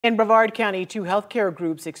In Brevard County, two healthcare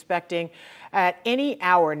groups expecting at any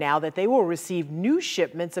hour now that they will receive new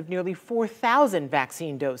shipments of nearly 4,000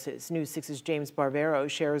 vaccine doses. News 6's James Barbero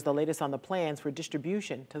shares the latest on the plans for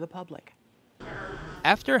distribution to the public.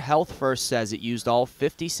 After Health First says it used all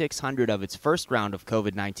 5,600 of its first round of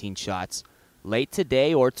COVID-19 shots, late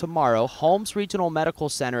today or tomorrow, Holmes Regional Medical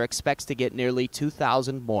Center expects to get nearly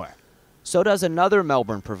 2,000 more. So does another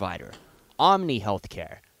Melbourne provider, Omni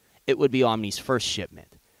Healthcare. It would be Omni's first shipment.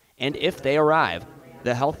 And if they arrive,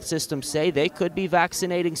 the health systems say they could be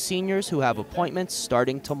vaccinating seniors who have appointments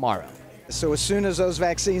starting tomorrow. So as soon as those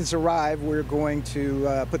vaccines arrive, we're going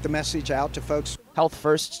to put the message out to folks. Health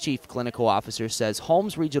First's chief clinical officer says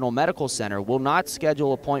Holmes Regional Medical Center will not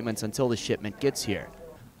schedule appointments until the shipment gets here.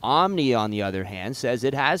 Omni, on the other hand, says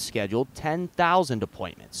it has scheduled 10,000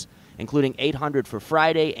 appointments, including 800 for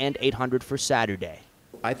Friday and 800 for Saturday.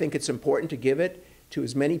 I think it's important to give it to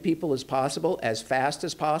as many people as possible, as fast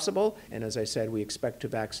as possible. And as I said, we expect to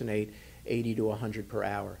vaccinate 80 to 100 per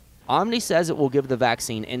hour. Omni says it will give the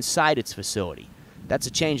vaccine inside its facility. That's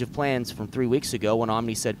a change of plans from 3 weeks ago when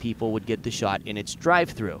Omni said people would get the shot in its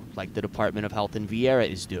drive-thru, like the Department of Health in Viera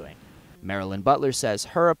is doing. Marilyn Butler says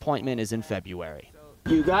her appointment is in February.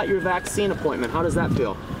 You got your vaccine appointment. How does that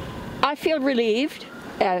feel? I feel relieved.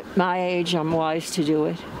 At my age, I'm wise to do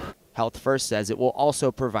it. Health First says it will also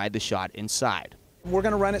provide the shot inside. We're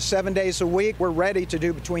going to run it 7 days a week. We're ready to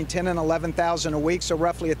do between 10 and 11,000 a week, so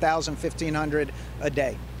roughly 1,000, 1,500 a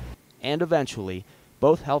day. And eventually,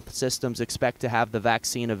 both health systems expect to have the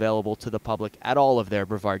vaccine available to the public at all of their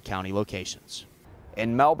Brevard County locations.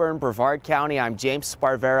 In Melbourne, Brevard County, I'm James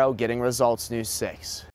Sparvero getting Results News 6.